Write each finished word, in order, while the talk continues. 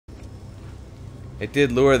It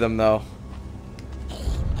did lure them, though.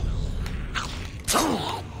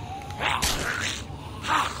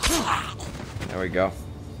 There we go.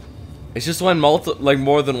 It's just when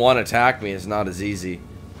more than one attack me is not as easy.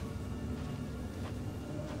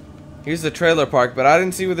 Here's the trailer park, but I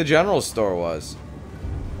didn't see where the general store was.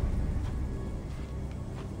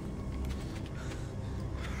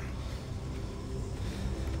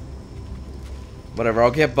 Whatever,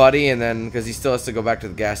 I'll get Buddy, and then, because he still has to go back to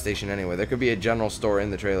the gas station anyway. There could be a general store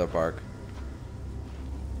in the trailer park.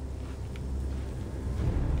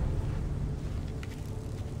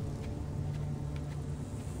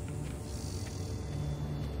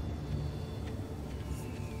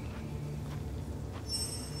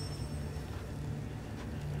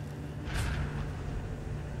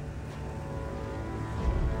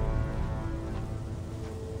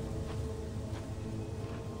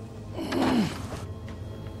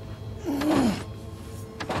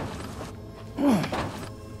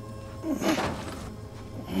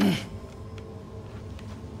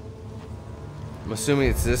 I'm assuming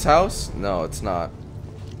it's this house? No, it's not.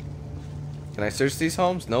 Can I search these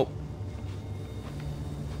homes? Nope.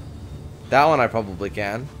 That one I probably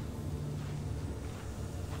can.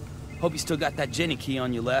 Hope you still got that Jenny key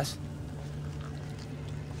on you, Les.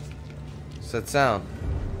 What's that sound?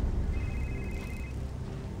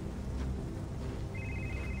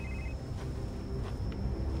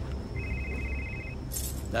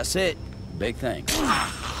 That's it. Big thanks.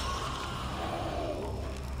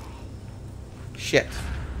 Shit.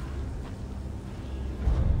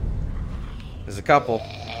 There's a couple.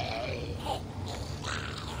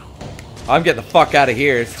 I'm getting the fuck out of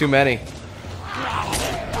here. It's too many.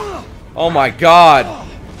 Oh my god.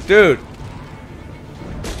 Dude.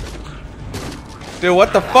 Dude,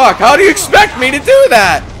 what the fuck? How do you expect me to do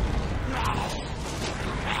that?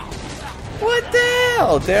 What the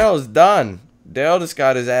hell? Daryl's done. Daryl just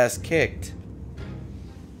got his ass kicked.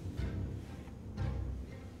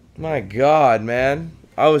 My god, man.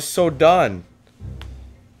 I was so done.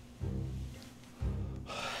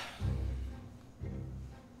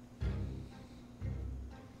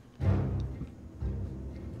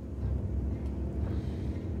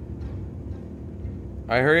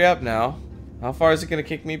 Alright, hurry up now. How far is it gonna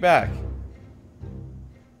kick me back?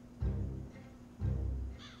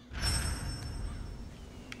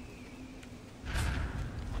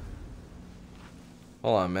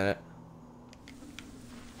 Hold on a minute.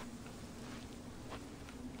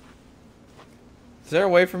 Is there a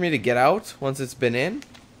way for me to get out once it's been in?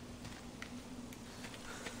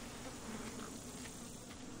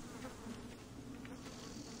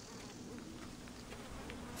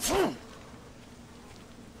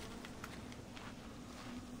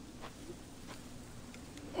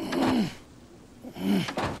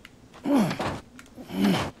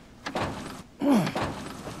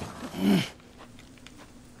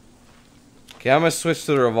 Okay, I'm gonna switch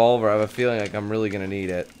to the revolver. I have a feeling like I'm really gonna need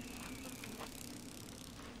it.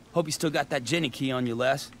 Hope you still got that Jenny key on you,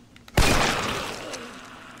 Les.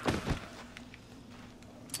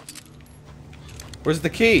 Where's the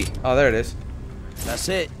key? Oh, there it is. That's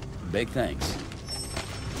it. Big thanks.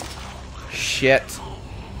 Shit.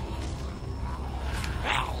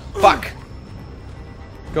 Fuck.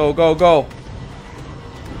 Go, go, go.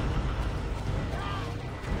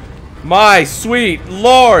 My sweet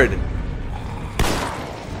Lord.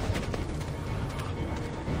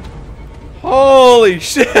 Holy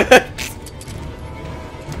shit.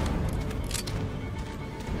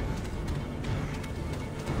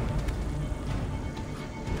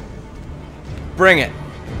 Bring it.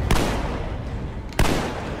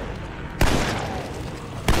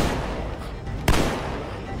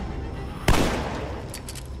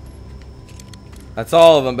 That's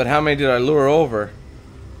all of them, but how many did I lure over?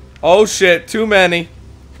 Oh shit, too many.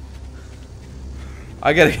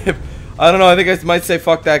 I gotta get... I don't know, I think I might say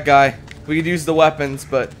fuck that guy. We could use the weapons,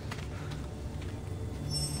 but...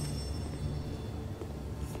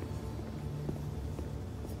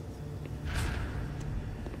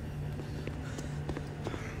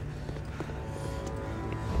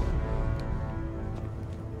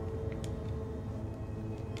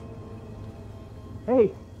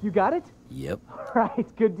 Hey, you got it? Yep.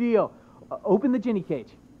 Alright, good deal. Open the Ginny cage.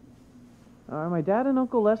 Are my dad and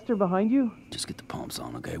Uncle Lester behind you? Just get the pumps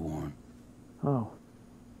on, okay, Warren? Oh.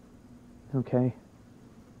 Okay.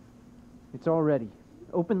 It's all ready.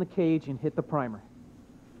 Open the cage and hit the primer.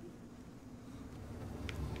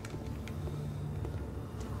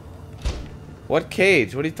 What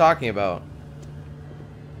cage? What are you talking about?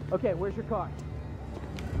 Okay, where's your car?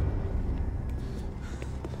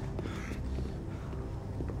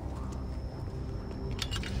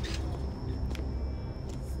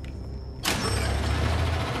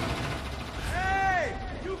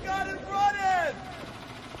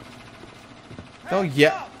 Oh,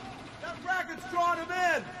 yeah. That racket's drawing him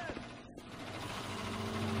in!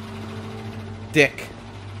 Dick.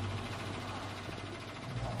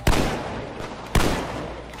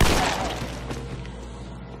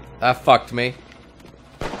 That fucked me.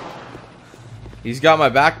 He's got my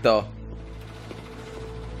back, though.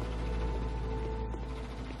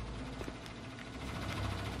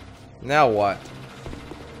 Now what?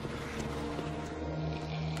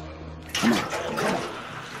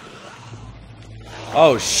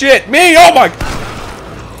 Oh shit, me! Oh my!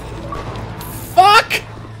 Fuck!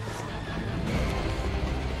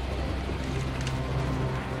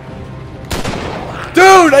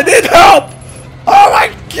 Dude, I need help! Oh my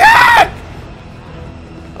god!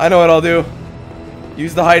 I know what I'll do.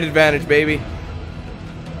 Use the height advantage, baby.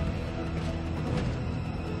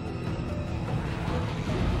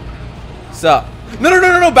 Sup? No, no, no,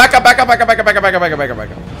 no, no! Back up, back up, back up, back up, back up, back up, back up, back up,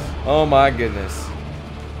 back up. Oh my goodness.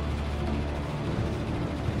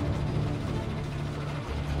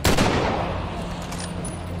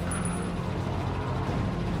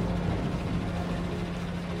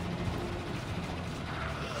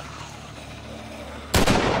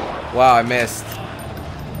 Wow, I missed.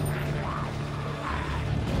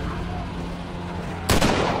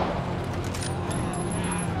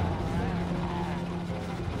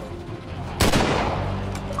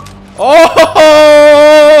 Oh!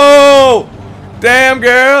 Damn,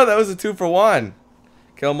 girl, that was a 2-for-1.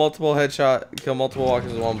 Kill multiple headshot. Kill multiple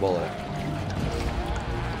walkers with one bullet.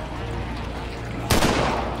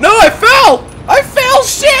 No, I fell! I fell!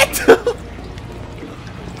 Shit!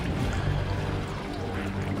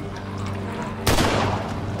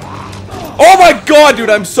 Oh my god, dude,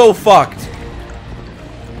 I'm so fucked.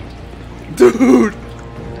 Dude.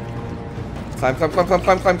 Climb, climb, climb, climb,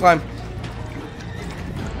 climb, climb, climb.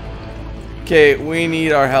 Okay, we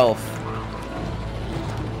need our health.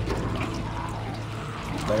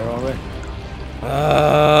 Better already.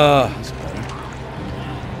 That's better.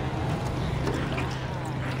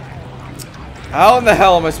 How in the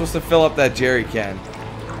hell am I supposed to fill up that jerry can?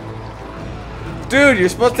 Dude, you're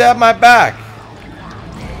supposed to have my back.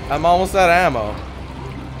 I'm almost out of ammo.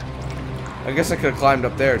 I guess I could have climbed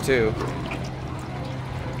up there too.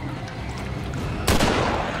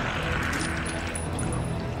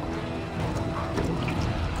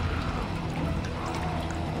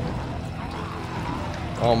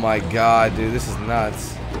 Oh my god, dude, this is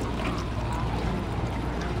nuts.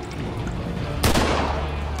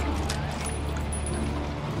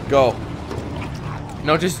 Go.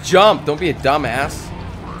 No, just jump. Don't be a dumbass.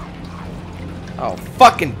 Oh,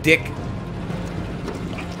 fucking dick.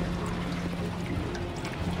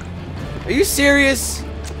 Are you serious?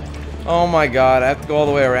 Oh my god, I have to go all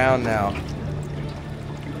the way around now.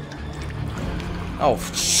 Oh,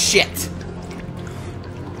 shit.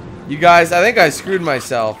 You guys, I think I screwed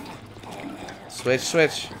myself. Switch,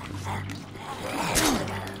 switch.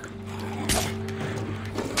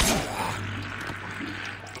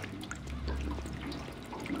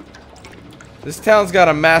 This town's got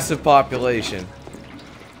a massive population.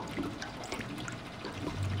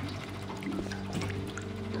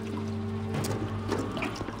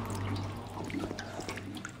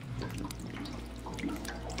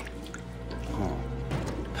 Oh,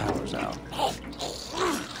 power's out.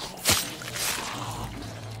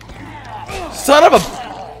 Son of a...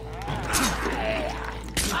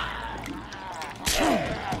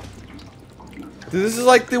 Dude, this is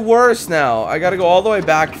like the worst now. I gotta go all the way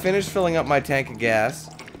back, finish filling up my tank of gas.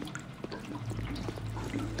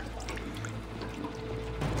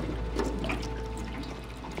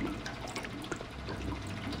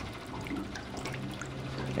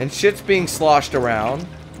 And shit's being sloshed around.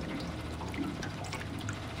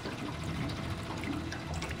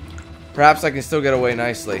 Perhaps I can still get away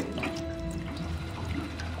nicely.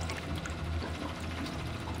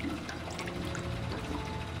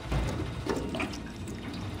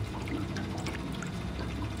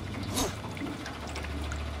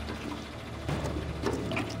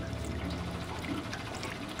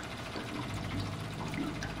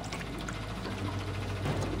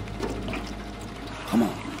 Come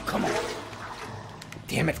on, come on.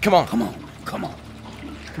 Damn it, come on. Come on, come on.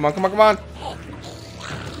 Come on, come on, come on.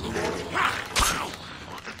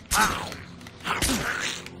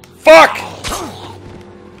 Fuck!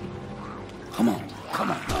 Come on,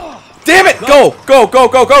 come on. Damn it! Go! Go, go,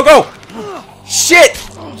 go, go, go! Shit!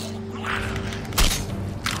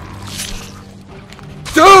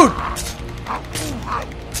 Dude!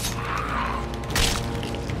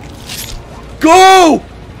 Go!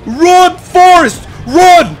 Run, Forrest!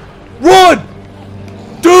 Run! Run!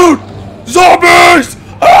 Dude! Zombies!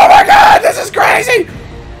 Oh my god, this is crazy!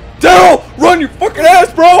 Daryl, Run your fucking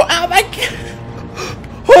ass, bro! Oh my god!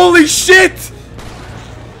 Holy shit!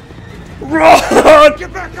 Run!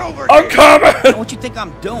 Get back over I'm coming! What you think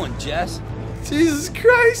I'm doing, Jess? Jesus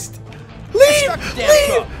Christ! Leave! Start the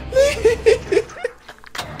damn Leave!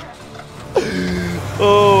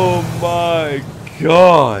 Oh my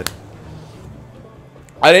god.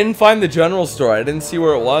 I didn't find the general store. I didn't see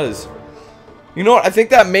where it was. You know what? I think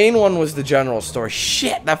that main one was the general store.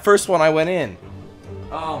 Shit, that first one I went in.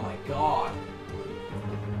 Oh my god.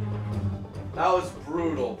 That was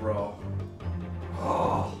brutal, bro.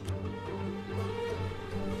 Oh.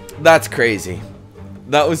 That's crazy.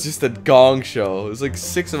 That was just a gong show. It was like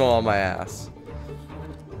 6 of them on my ass.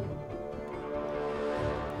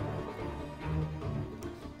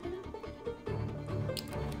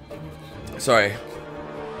 Sorry.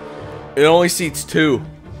 It only seats 2.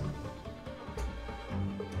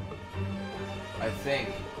 I think.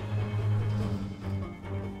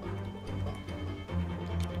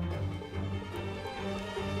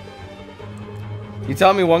 You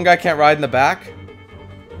telling me one guy can't ride in the back?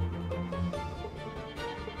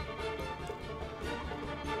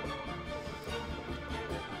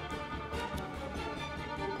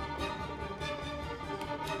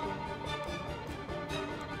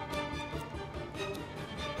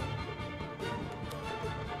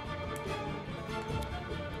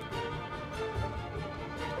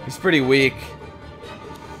 He's pretty weak.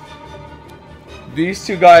 These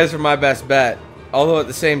 2 guys are my best bet. Although at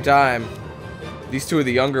the same time, these 2 are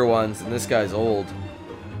the younger ones and this guy's old.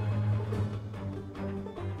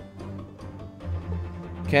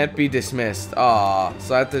 Can't be dismissed. Ah,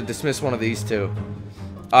 so I have to dismiss one of these 2.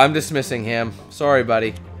 I'm dismissing him. Sorry,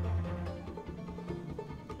 buddy.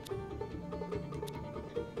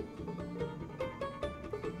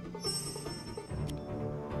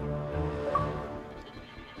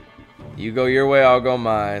 You go your way, I'll go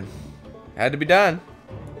mine. Had to be done.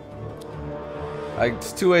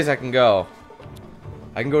 There's 2 ways I can go.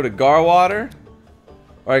 I can go to Garwater,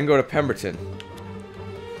 or I can go to Pemberton.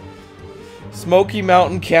 Smoky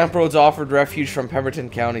Mountain Camp Roads offered refuge from Pemberton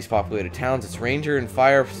County's populated towns. Its ranger and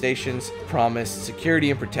fire stations promised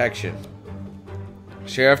security and protection.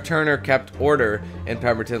 Sheriff Turner kept order in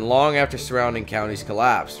Pemberton long after surrounding counties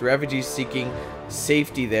collapsed. Refugees seeking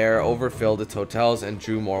safety there overfilled its hotels and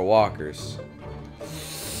drew more walkers.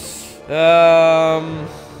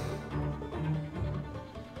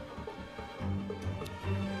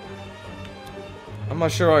 I'm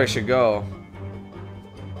not sure where I should go.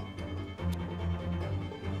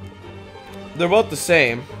 They're both the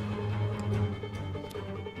same.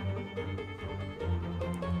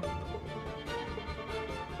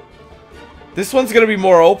 This one's gonna be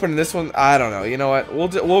more open. This one, I don't know. You know what?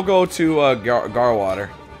 We'll go to Garwater.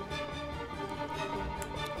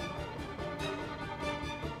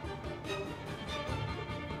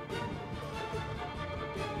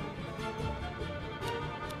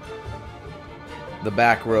 The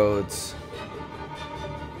back roads.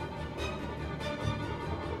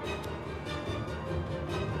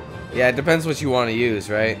 Yeah, it depends what you want to use,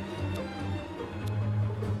 right?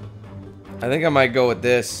 I think I might go with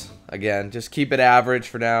this. Again, just keep it average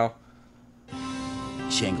for now.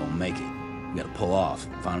 She ain't gonna make it. We gotta pull off,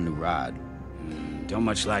 find a new ride. Don't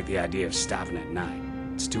much like the idea of stopping at night.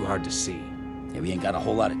 It's too hard to see. Yeah, we ain't got a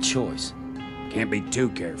whole lot of choice. Can't be too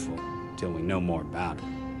careful till we know more about it.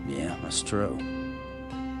 Yeah, that's true.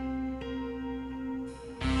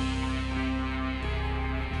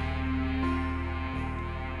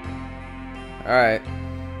 Alright.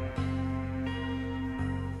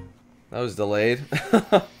 That was delayed.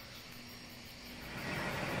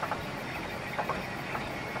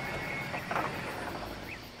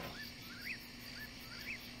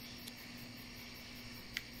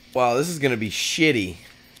 Wow, this is gonna be shitty.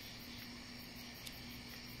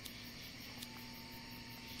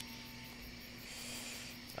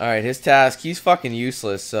 Alright, his task. He's fucking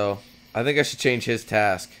useless, so I think I should change his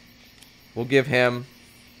task. We'll give him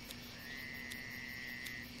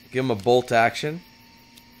a bolt action.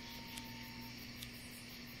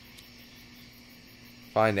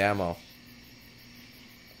 Find ammo.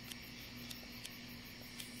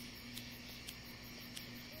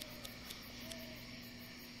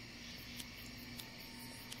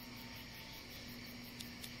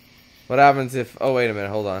 What happens if... Oh, wait a minute.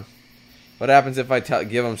 Hold on. What happens if I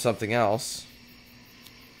give him something else?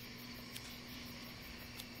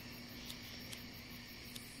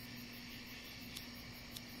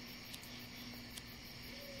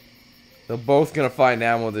 They're both going to find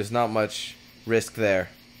ammo. There's not much risk there.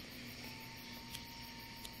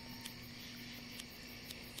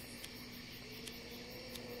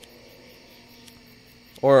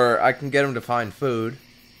 Or I can get him to find food.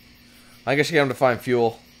 I guess I get him to find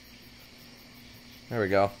fuel. There we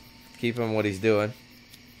go. Keep him what he's doing.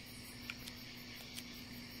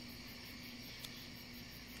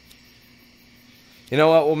 You know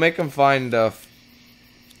what? We'll make him find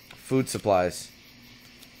food supplies.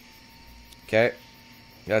 Okay.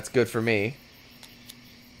 That's good for me.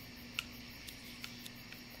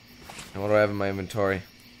 And what do I have in my inventory?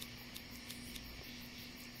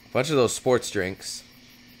 A bunch of those sports drinks.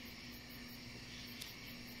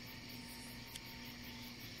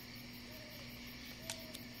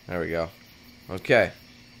 There we go. Okay.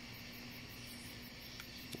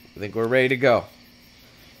 I think we're ready to go.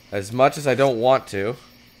 As much as I don't want to.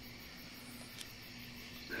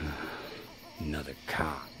 Another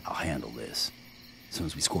car. I'll handle this. As soon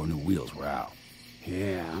as we score new wheels, we're out.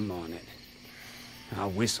 Yeah, I'm on it. I'll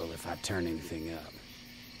whistle if I turn anything up.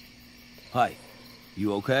 Hi.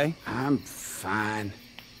 You okay? I'm fine.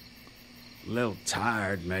 A little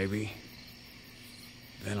tired, maybe.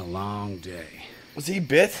 Been a long day. Was he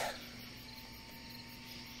bit?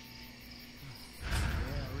 Yeah,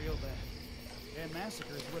 real bad. Yeah,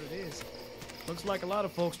 massacre is what it is. Looks like a lot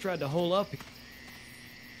of folks tried to hole up.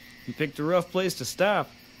 You picked a rough place to stop.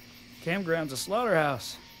 Campground's a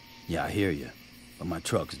slaughterhouse. Yeah, I hear you. But my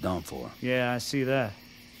truck's done for. Yeah, I see that.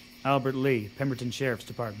 Albert Lee, Pemberton Sheriff's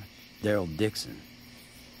Department. Daryl Dixon.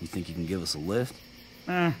 You think you can give us a lift?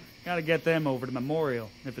 Gotta get them over to Memorial,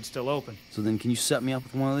 if it's still open. So then can you set me up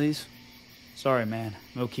with one of these? Sorry, man.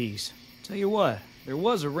 No keys. Tell you what, there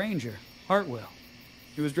was a ranger, Hartwell.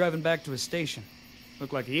 He was driving back to his station.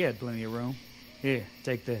 Looked like he had plenty of room. Here,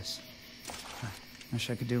 take this. Wish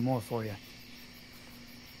I could do more for you.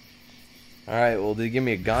 Alright, well, did he give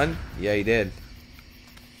me a gun? Yeah, he did.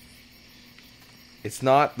 It's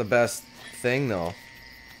not the best thing, though.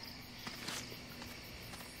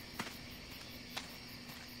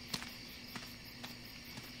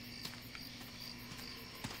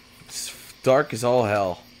 It's dark as all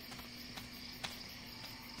hell.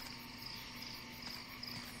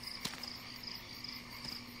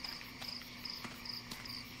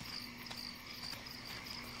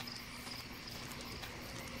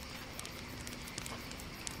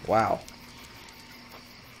 Wow.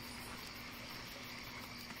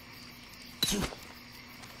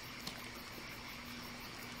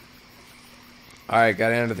 Alright,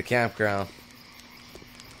 got into the campground.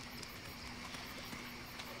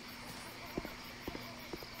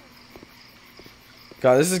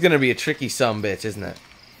 God, this is gonna be a tricky sumbitch, isn't it?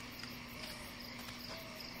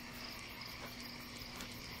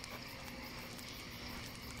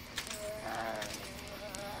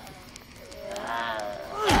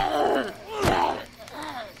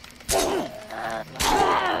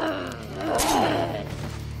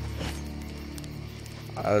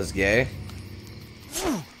 That was gay.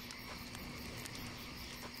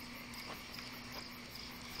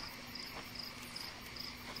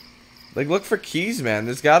 Like, look for keys, man.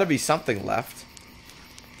 There's got to be something left.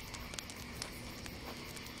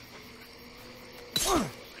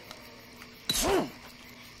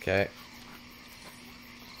 Okay.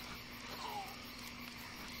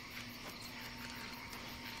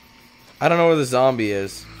 I don't know where the zombie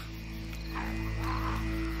is.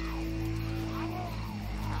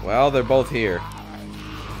 Well, they're both here.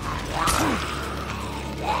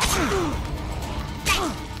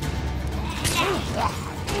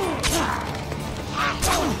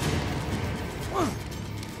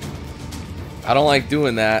 I don't like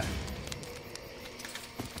doing that.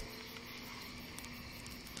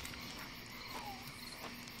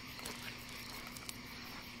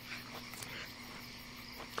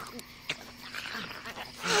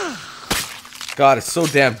 God, it's so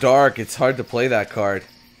damn dark. It's hard to play that card.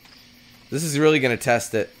 This is really gonna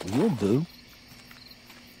test it. You'll do.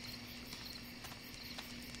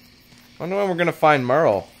 I wonder when we're gonna find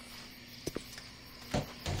Merle.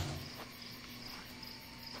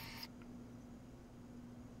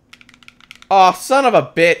 Oh, son of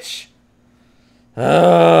a bitch!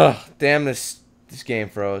 Ugh, damn, this game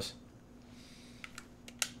froze.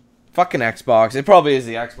 Fucking Xbox. It probably is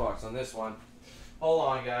the Xbox on this one. Hold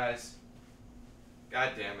on, guys.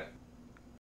 God damn it.